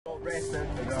yes,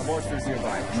 the monster's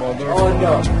nearby. Mother. Oh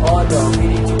no, we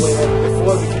need to wait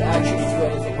before we can actually do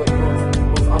anything. Wait,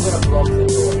 move. I'm gonna block the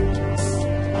door.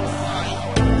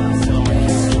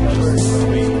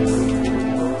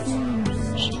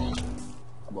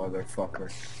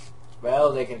 Motherfucker.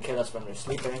 Well, they can kill us when they're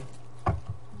sleeping. No,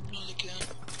 they can't.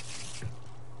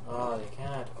 Oh, they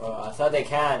can't. Oh, I thought they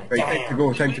can. Right,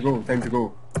 Damn. time to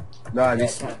go. Nah,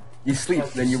 Yeah, you sleep,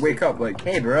 then you wake up like,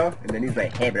 hey bro, and then he's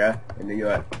like, hey bro, and then you're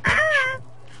like,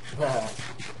 ah!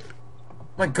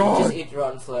 My god! Just eat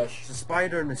rotten flesh. There's a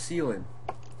spider in the ceiling.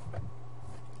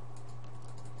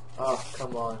 Oh,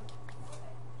 come on.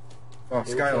 Oh,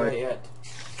 Did we kill it skylight. yet?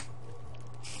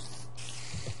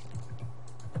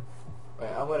 Wait,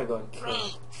 I'm gonna go and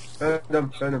kill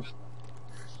it. Found him.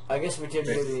 I guess we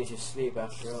didn't really need to sleep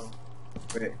after all.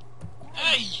 Wait.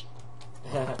 Hey!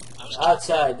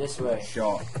 Outside, this way.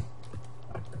 Shot.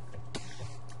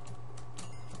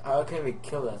 How can we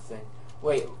kill that thing?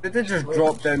 Wait. Did it just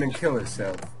drop down and kill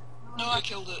itself? No, I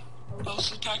killed it. I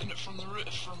was attacking it from the roof,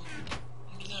 from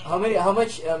under there. How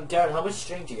much, Darren, how much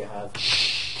string do you have?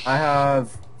 I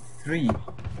have 3.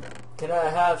 Can I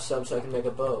have some so I can make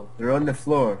a bow? They're on the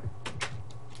floor.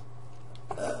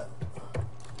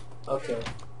 Okay.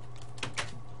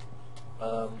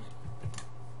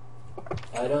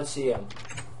 I don't see him.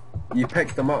 You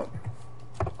picked them up.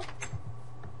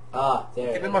 Ah,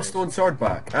 there. Give me it my is. stone sword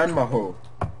back, and my hoe.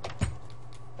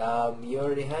 You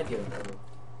already had your bow.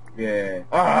 Yeah.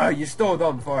 Ah, you stole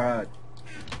them before I had.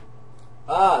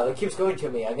 Ah, it keeps going to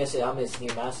me. I guess I'm his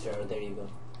new master. There you go.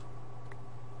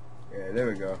 Yeah, there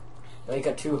we go. Now you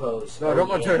got 2 hoes. No, I don't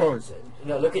want 2 hoes.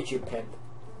 No, look at you, pimp.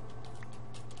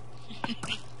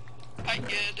 I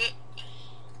get it.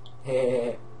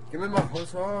 Hey. Give me my hoe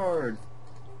sword.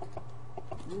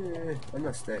 Yeah, I'm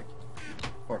a stick.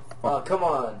 For Oh, fuck. come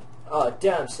on. Oh,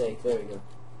 damn sake. There we go.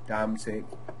 Damn sake.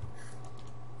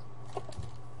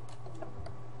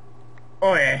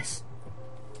 Oh yes!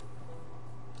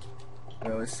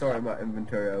 Well, let's sort out my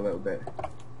inventory a little bit.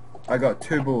 I got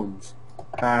 2 bones.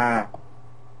 Ha!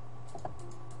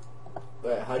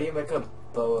 Wait, how do you make a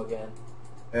bow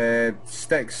again?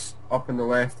 Sticks up on the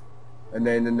left, and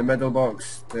then in the middle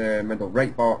box, the middle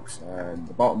right box, and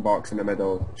the bottom box in the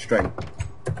middle, string.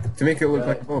 To make it look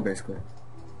like a bow, basically.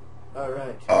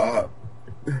 Alright.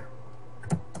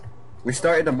 We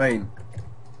started a mine.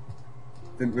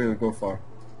 Didn't really go far,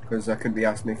 because I couldn't be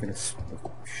asked making a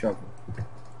shovel.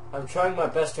 I'm trying my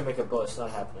best to make a bow. It's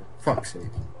not happening. Fuck's sake.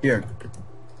 Here,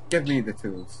 give me the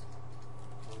tools.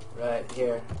 Right,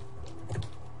 here.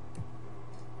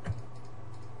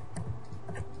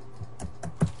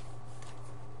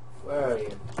 Where are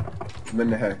you? I'm in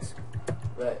the house.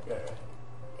 Right.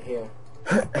 Here.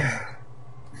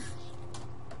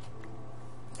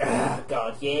 Ah,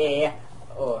 God, yeah.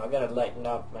 Oh, I gotta lighten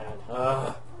up, man.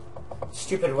 Ah,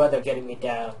 stupid weather getting me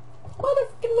down.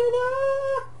 Motherfucking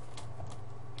weather!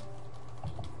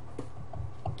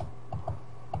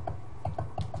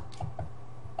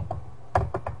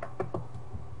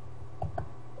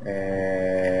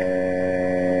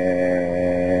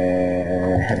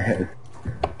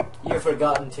 You've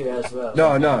forgotten to as well.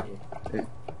 No.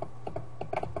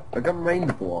 I got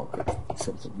mind block or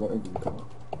something, whatever you call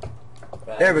it.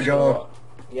 Right, There we go.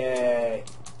 Yay.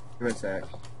 Give me a sec.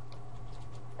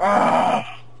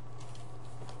 Ah!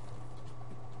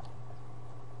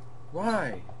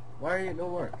 Why? Why ain't no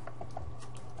work?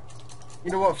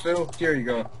 You know what, Phil? Here you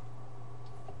go.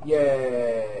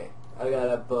 Yay. I got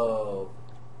a bow.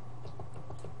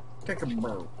 Take a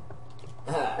bow.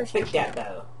 Ah, pick that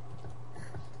bow.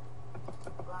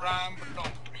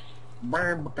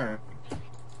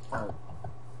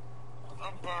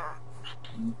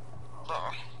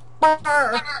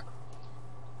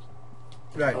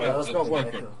 Right, Oh, that's that not was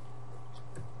working.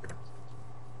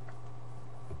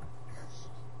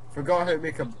 Forgot how to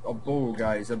make a bow,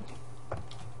 guys. I'm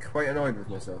quite annoyed with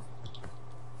myself.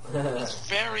 It's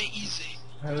very easy.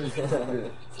 How is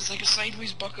it? It's like a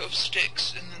sideways bucket of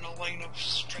sticks and then a line of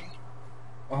string.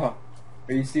 Are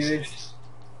you serious?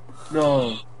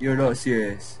 No, you're not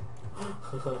serious.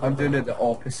 I'm doing it the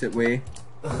opposite way.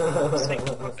 It's like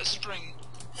a bucket of string.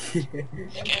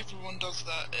 Like everyone does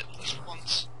that at least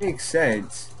once. Makes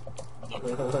sense.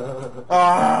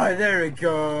 Ah, there we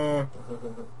go.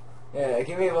 Yeah,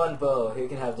 give me one bow. You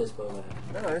can have this bow, man.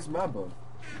 No, it's my bow.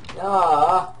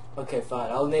 Ah, okay,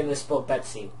 fine. I'll name this bow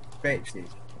Betsy. Betsy.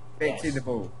 Betsy Yes. the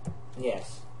bow.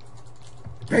 Yes.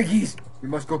 Piggies! We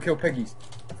must go kill piggies.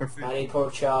 For food. I need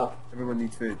pork chop. Everyone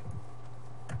needs food.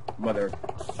 Mother.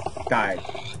 Died.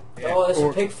 Oh, there's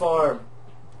a pig farm.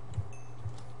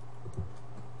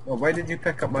 Well, why did you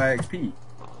pick up my XP?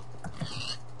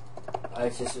 I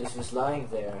It was lying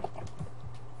there,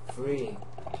 free.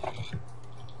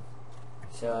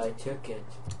 So I took it.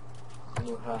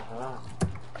 Muhaha.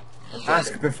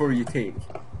 Ask before you take.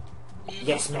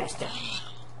 Yes, master.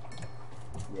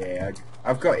 Yeah,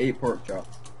 I've got 8 pork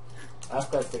chops. I've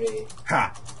got 3.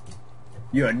 Ha!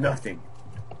 You are nothing.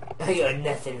 You're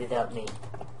nothing without me.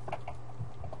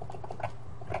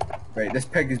 Right, this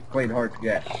pig is playing hard to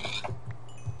get.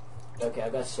 Okay, I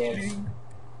got 6.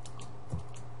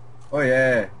 Oh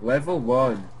yeah, level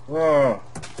 1. Oh.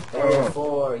 Level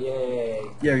 4, yay.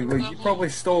 Yeah, well, you probably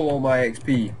stole all my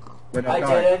XP when I I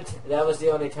died. didn't. That was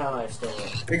the only time I stole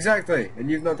it. Exactly,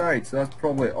 and you've not died, so that's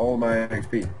probably all my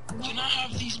XP. Can I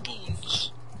have these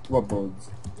bones? What bones?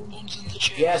 Bones in the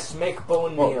chest. Yes, make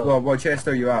bone meal. What chest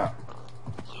are you at?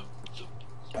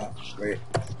 Wait.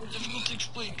 Difficult to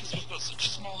explain because we've got such a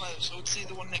small house. I would say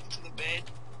the one next to the bed,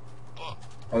 but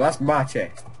Oh, that's my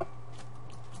chest.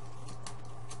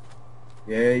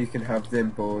 Yeah, you can have them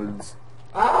bones.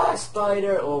 Ah,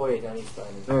 spider! Oh wait, I need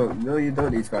spiders. No, you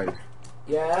don't need spiders.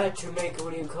 Yeah, to make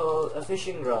what do you call a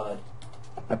fishing rod.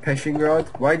 A fishing rod?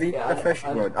 Why do you need a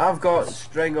fishing rod? I've got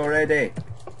string already.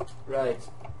 Right.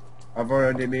 I've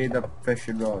already made a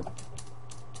fishing rod.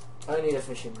 I need a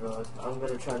fishing rod. I'm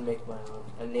gonna try and make my own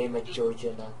and name it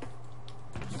Georgiana.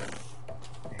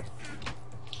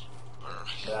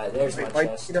 Right, there's my Why do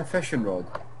chest. you need a fishing rod?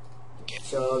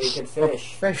 So we can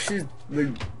fish. Fish is...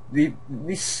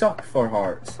 We suck for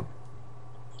hearts.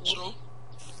 so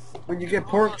When you get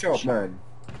pork chop, man.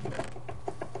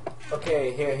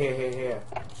 Okay, here.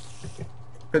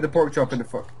 Put the pork chop in the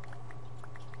fuck.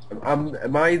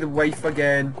 Am I the wife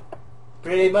again?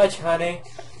 Pretty much, honey.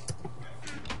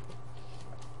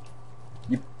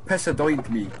 You piss a doink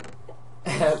me.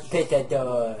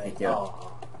 Pitador. Yeah. Oh.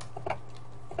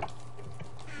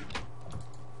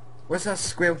 What's that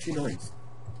squelchy noise?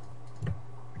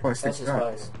 Plastic That's a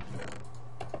rats. spider.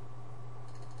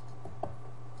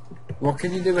 What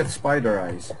can you do with spider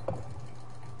eyes?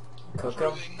 Cook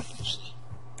 'em. brewing, mostly.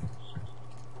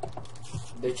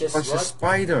 They're just What's a what?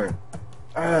 spider?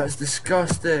 Ah, it's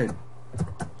disgusting.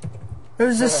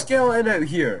 Who's a skeleton out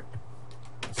here?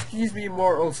 Excuse me,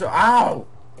 mortal. So, ow!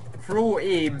 Throw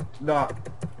aim. Nah.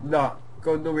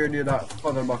 Go nowhere near that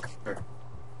father mucker.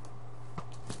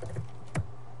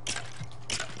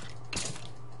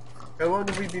 How long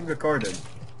have we been recording?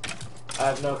 I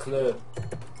have no clue.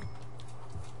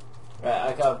 Right,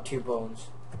 I got 2 bones.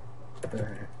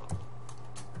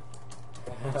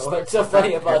 What's so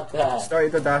funny about that?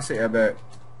 Started Audacity about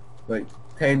like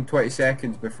 10-20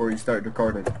 seconds before you started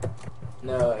recording.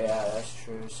 No, yeah, that's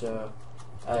true. So,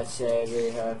 I'd say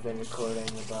we have been recording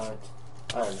about,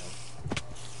 I don't know.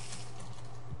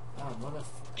 Oh,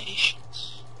 motherfucker.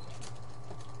 Patience.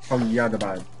 From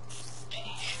Yadaban.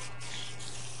 Patience.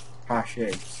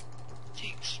 Patience.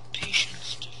 Takes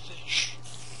patience to fish.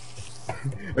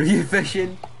 Are you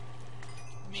fishing?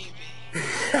 Maybe.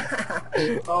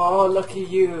 Oh, lucky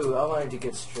you. I wanted to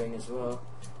get string as well.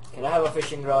 Can I have a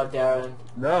fishing rod, Darren?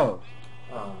 No.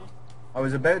 Oh. I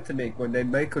was about to make one,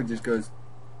 then Michael just goes,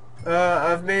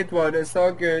 I've made one, it's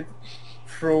all good.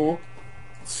 Pro.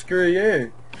 Screw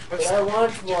you. But I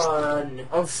want one.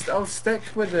 I'll stick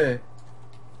with it.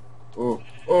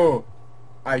 Oh,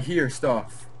 I hear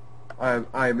stuff. I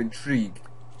am intrigued.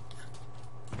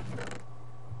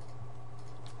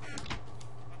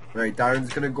 Right,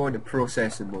 Darren's gonna go into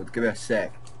processing mode. Give me a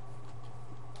sec.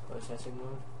 Processing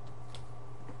mode?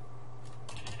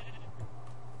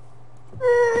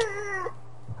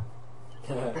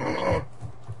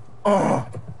 Oh,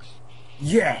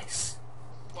 yes.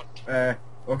 What?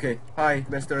 Okay. Hi,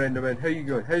 Mr. Enderman. How you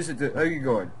going? How you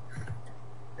going?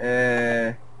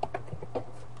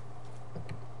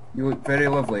 You look very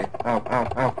lovely. Ow.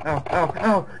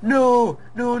 No.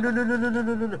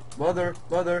 Mother.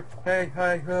 Hey,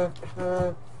 hi. What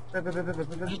are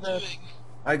you doing?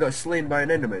 I got slain by an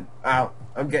Enderman. Ow.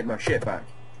 I'm getting my shit back.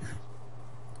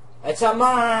 It's a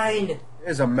mine!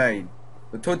 Here's a mine.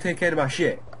 But don't take care of my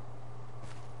shit.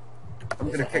 I'm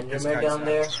There's gonna an kick this Enderman guy's down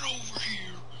there. ass.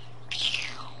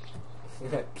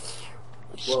 Get over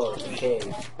here. Whoa,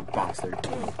 cave. Bastard.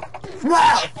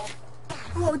 Wow!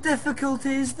 What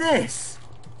difficulty is this?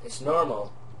 It's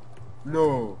normal.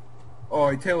 No. Oh,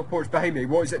 he teleports behind me.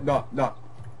 What is it? Nah.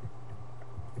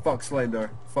 Fuck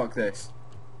Slender. Fuck this.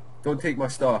 Don't take my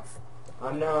stuff.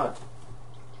 I'm not.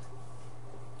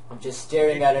 I'm just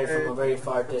staring at it from a very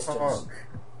far distance. Fuck.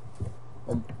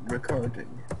 I'm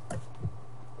recording.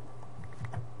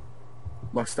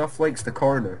 My stuff likes the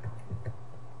corner.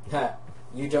 Ha!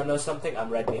 You don't know something? I'm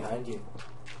right behind you.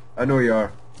 I know you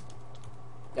are.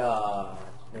 Ah,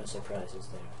 no surprises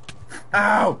there.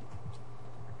 Ow!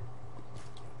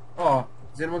 Oh,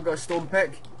 has anyone got a stone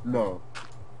pick? No.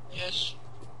 Yes.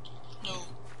 No.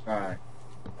 Alright.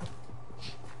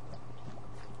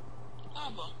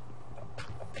 Lava.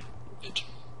 Good.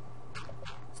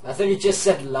 I thought you just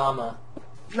said llama.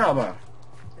 Llama.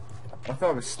 I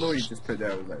thought it was snow you just put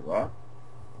there. I was like, what?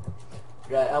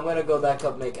 Right, I'm gonna go back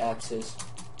up make axes.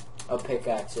 I'll pick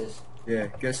axes. Yeah,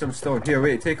 get some stone. Here,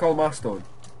 wait, take all my stone.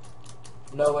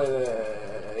 No, wait.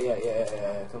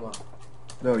 Yeah, come on.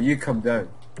 No, you come down.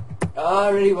 I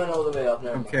already went all the way up, I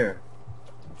never don't mind. care.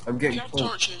 I'm We getting have cold.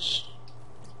 torches.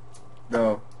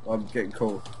 No, I'm getting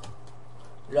cold.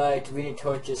 Right, we need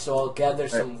torches, so I'll gather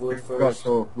some wood first.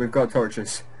 We've got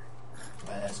torches.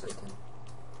 Right, that's good then.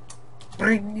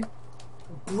 Bring.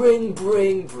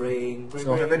 Bring.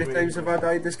 So how many times have I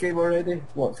died this game already?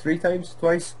 What, 3 times?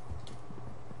 Twice?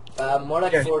 More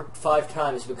like Yeah. 4, 5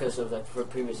 times because of that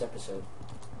previous episode.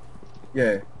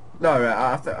 Yeah. No,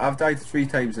 right, I've died 3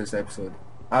 times this episode.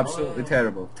 Absolutely Oh.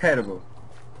 terrible.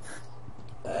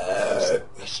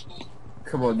 Peaceful.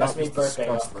 Come on, That's that me was burping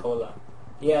off disgusting. cola.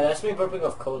 Yeah, that's me burping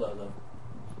off cola though.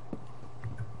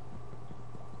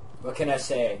 What can I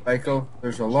say? Michael,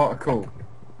 there's a lot of coal.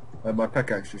 And my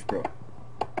pickaxe just broke.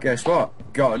 Guess what?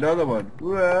 Got another one.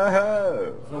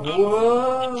 Whoa!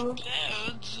 Whoa!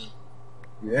 Beds.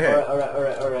 Yeah.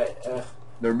 Alright.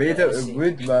 They're made Yeah, out I of see.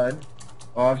 wood, man.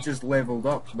 Oh, I've just leveled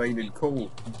up mining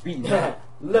coal. Beating that.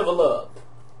 Level up.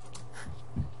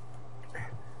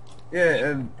 Yeah,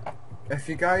 and if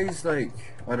you guys, like,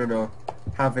 I don't know,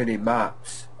 have any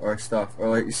maps or stuff, or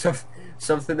like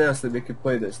something else that we could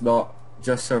play that's not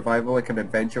just survival, like an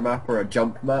adventure map or a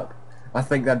jump map, I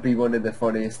think that'd be one of the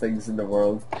funniest things in the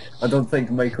world. I don't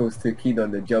think Michael's too keen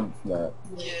on the jump map.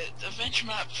 Yeah, the adventure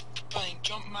map, fine.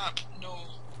 Jump map, no.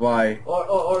 Why?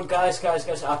 Or guys,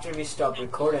 after we stop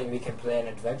recording, we can play an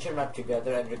adventure map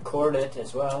together and record it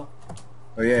as well.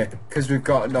 Oh yeah, because we've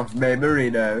got enough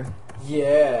memory now.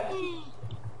 Yeah.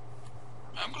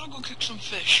 I'm gonna go cook some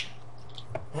fish.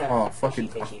 Oh, fucking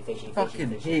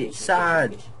hate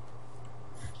sand.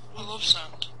 I love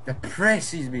sand.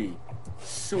 Depresses me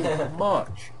so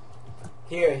much.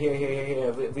 Here.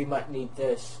 We might need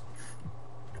this.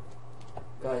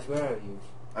 Guys, where are you?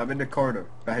 I'm in the corner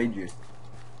behind you,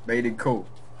 mining coal.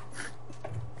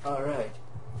 Alright.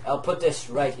 I'll put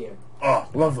this right here. Oh,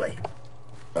 lovely.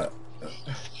 I'm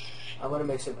gonna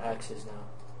make some axes now.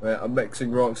 Right, I'm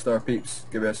mixing Rockstar peeps.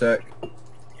 Give me a sec.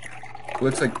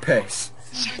 Looks like piss.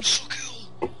 Sounds so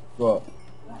cool. What?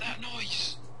 That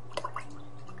noise. I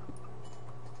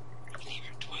can hear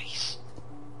it twice.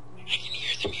 I can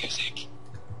hear the music.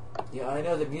 Yeah, I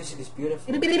know the music is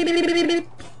beautiful.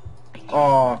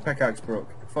 Oh, pickaxe broke.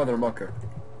 Father mucker.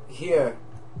 Here.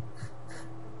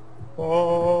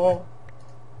 Oh.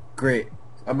 Great.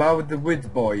 I'm out with the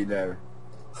wood boy now.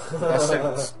 That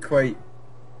sounds quite...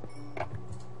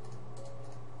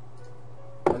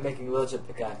 I'm making loads of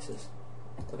pickaxes.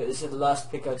 Okay, this is the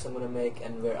last pickaxe I'm gonna make,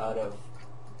 and we're out of.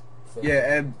 Thing.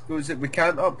 Yeah, we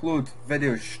can't upload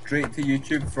videos straight to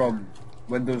YouTube from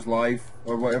Windows Live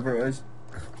or whatever it is.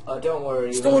 Oh, don't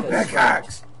worry. Stone look at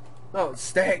pickaxe! No,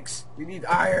 sticks! We need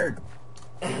iron!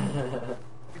 this.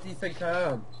 Who do you think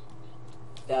I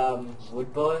am?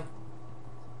 Wood boy.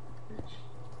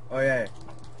 Oh yeah.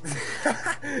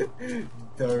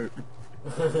 Dirt.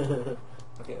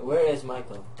 Okay, where is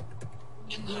Michael?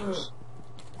 In the house.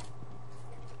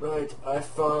 Right, I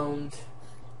found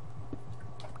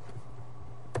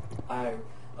iron.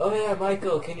 Oh yeah,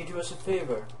 Michael, can you do us a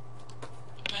favor?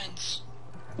 Depends.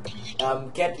 Can you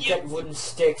Get wooden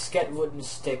sticks. Get wooden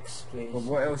sticks, please. Well,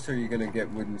 what else are you gonna get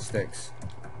wooden sticks?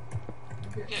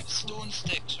 get stone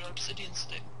sticks or obsidian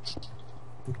sticks?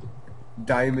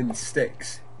 Diamond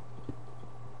sticks.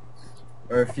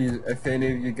 Or if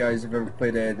any of you guys have ever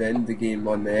played the indie game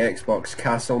on the Xbox,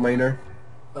 Castle Miner,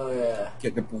 Oh yeah.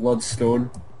 get the Bloodstone.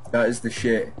 That is the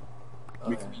shit.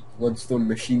 Oh, yeah. Bloodstone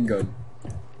machine gun.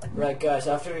 Right, guys.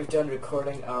 After we've done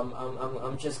recording,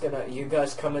 I'm just gonna. You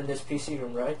guys come in this PC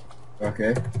room, right?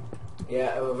 Okay.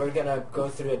 Yeah, we're gonna go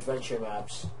through adventure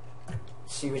maps.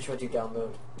 See which one you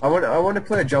download. I want to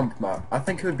play a jump map. I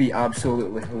think it would be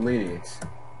absolutely hilarious.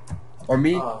 Or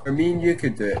me and you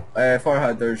could do it.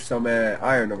 Farhad, there's some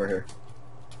iron over here.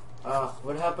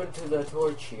 What happened to the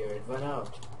torch here? It went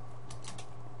out.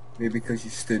 Maybe because you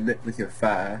stood in it with your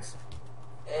fat ass.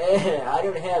 I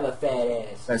don't have a fat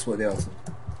ass. That's what they all say.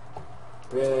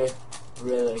 Really?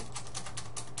 Really?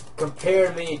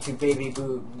 Compare me to Baby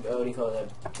Boo. What do you call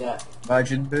that? That.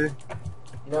 Imagine boo.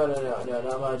 No, not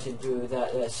Majin Boo.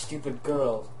 That stupid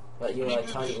girl. That you know, like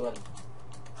tiny one.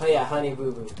 Oh yeah, Honey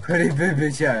Boo Boo. Honey boo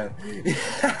boo child.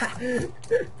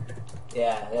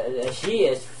 Yeah, she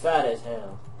is fat as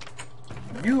hell.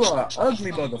 You are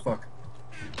ugly motherfucker.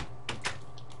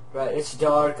 Right, it's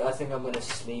dark. I think I'm gonna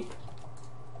sleep.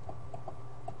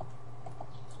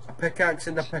 A pickaxe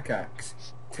and a pickaxe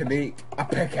to make a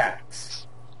pickaxe.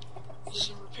 This is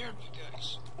a repaired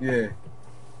pickaxe. Yeah.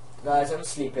 Guys, I'm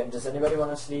sleeping. Does anybody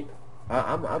want to sleep?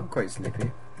 I'm quite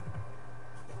sleepy.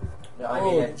 No, I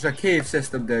Oh, mean it. there's a cave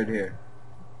system down here.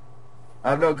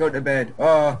 I'm not going to bed.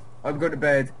 Oh, I'm going to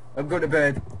bed. I'm going to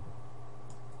bed.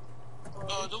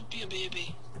 Oh, don't be a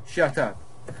baby. Shut up.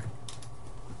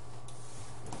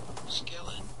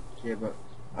 Skeleton. Yeah, but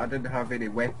I didn't have any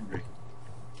weaponry.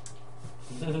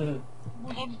 I'm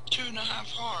on 2.5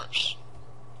 hearts.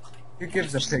 Who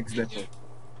gives a pig's nipple?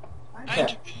 I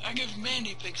do. I give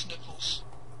many pigs nipples.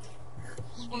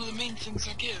 It's one of the main things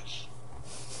I give.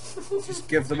 Just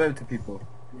give them out to people.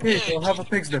 Here, Yeah, I'll have a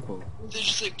pig's nipple. They're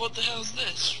just like, what the hell is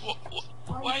this?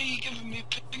 Why are you giving me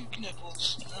pig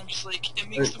nipples? And I'm just like, it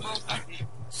makes them all happy.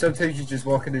 Sometimes you just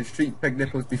walk in the street, pig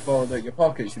nipples be falling out your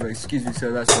pockets. You're like, excuse me,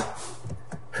 sir, that's it.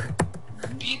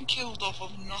 Being killed off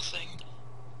of nothing.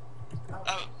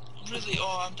 Really,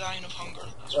 I'm dying of hunger.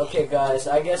 That's Okay, guys,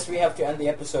 I guess we have to end the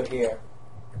episode here.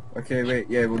 Okay, wait,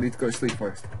 yeah, we'll need to go to sleep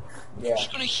first. Yeah. I'm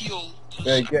just gonna heal. 'Cause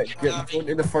Yeah, I'm get the happy. phone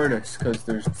in the furnace, because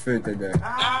there's food in there.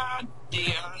 Ah,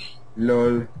 dear.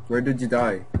 Lol, where did you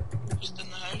die? Just in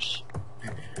the house.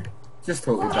 Just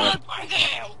totally died. Why the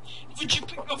hell would you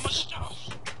pick up my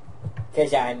stuff?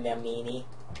 Cause I'm the meanie.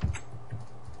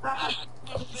 I had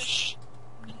my fish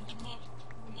and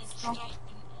my stuff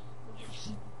and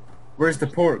everything. Where's the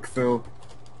pork, Phil?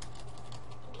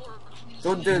 Pork from the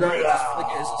Don't do that, just flick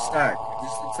it as a stack. It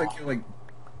just looks like you're like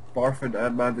barfing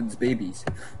Aunt Madden's babies.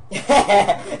 Let's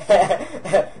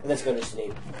go to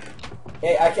sleep.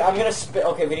 Hey, I'm gonna spit.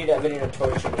 Okay, we need a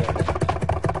torch in here.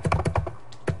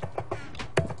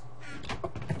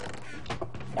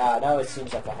 Ah, now it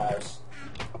seems like a house.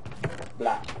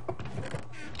 Blah.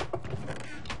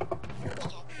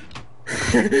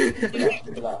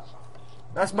 Blah.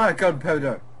 That's my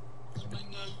gunpowder. It's my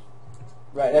no.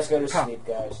 Right, let's go to Ha. sleep,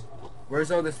 guys. Where's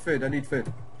all this food? I need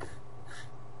food.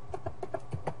 Have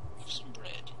some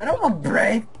bread. I don't want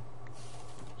bread.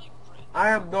 I like bread. I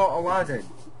am not Aladdin.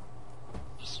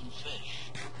 Have some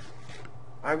fish.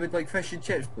 I would like fish and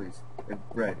chips, please. And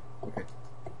bread. Okay.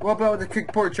 What about the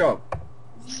cooked pork chop?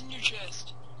 It's in your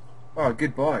chest. Oh,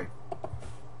 good boy.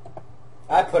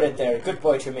 I put it there. Good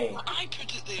boy to me. I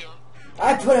put it there.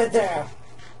 I put it there.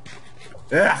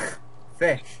 Ugh.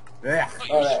 Fish. Ugh. Not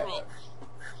your Alright. throat.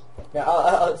 Now,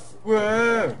 I'll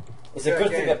Whoa. it's a good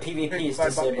Okay. thing that PvP is Bye, bye.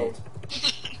 disabled.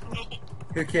 No.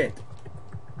 Cook it.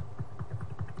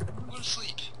 I'm gonna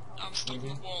sleep. I'm stuck in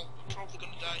the wall. I'm probably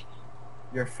gonna die.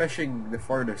 You're fishing the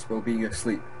furnace while being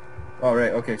asleep.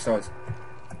 Alright, okay, sorry.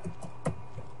 Go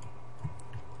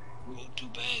to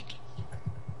bed.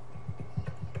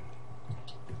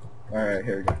 Alright,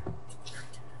 here we go.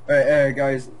 Alright,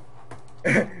 guys.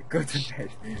 Go to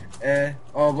bed.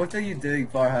 Oh, what are you doing,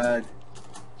 Farhad?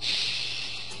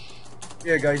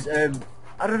 Yeah, guys, I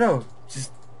don't know.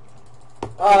 Just,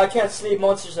 Oh, I can't sleep.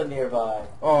 Monsters are nearby.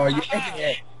 oh, you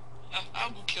idiot. I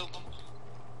will kill them.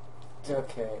 It's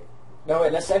okay. No,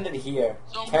 wait, let's end it here.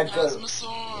 Someone Can't has go. my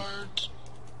sword.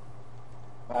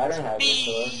 I don't have this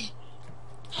sword. Me.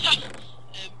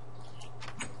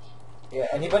 Yeah,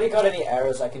 anybody got any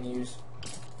arrows I can use?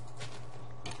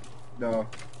 No.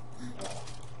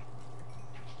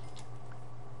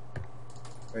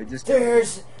 Right, just, Look,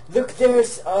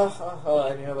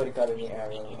 nobody got any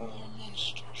arrows.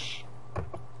 Monsters.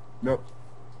 nope.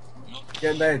 Nope.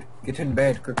 Get in bed. Get in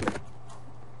bed, quickly.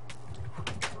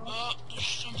 There's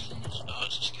something. It's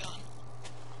a skeleton.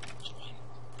 It's fine.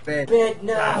 Bed. Bed,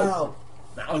 no!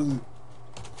 No.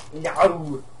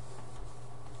 No!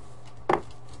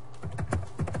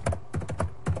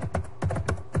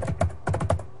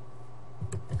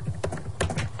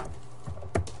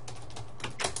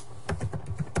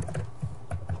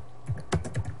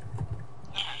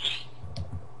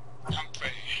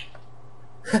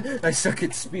 I suck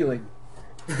at spelling.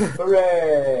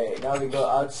 Hooray! Now we go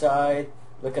outside,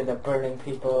 look at the burning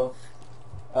people.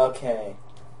 Okay.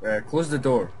 Close the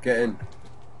door. Get in.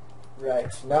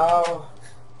 Right, now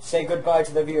say goodbye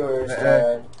to the viewers.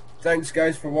 Thanks,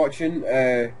 guys, for watching.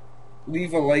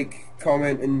 Leave a like,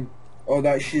 comment, and all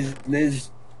that shizness.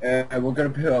 We're going to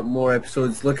put up more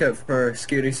episodes. Look out for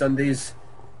Scary Sundays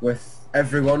with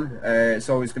everyone. It's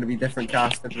always going to be different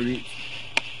cast every week.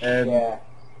 Yeah.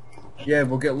 Yeah,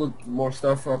 we'll get more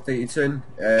stuff updated soon.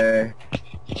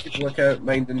 Keep a lookout,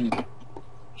 mind, and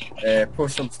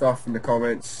post some stuff in the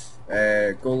comments.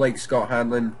 Go like Scott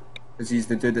Hanlon, because he's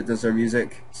the dude that does our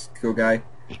music. He's a cool guy.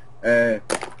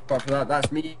 Apart from that,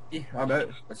 that's me. I'm out.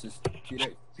 This is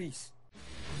T-Rex. Peace.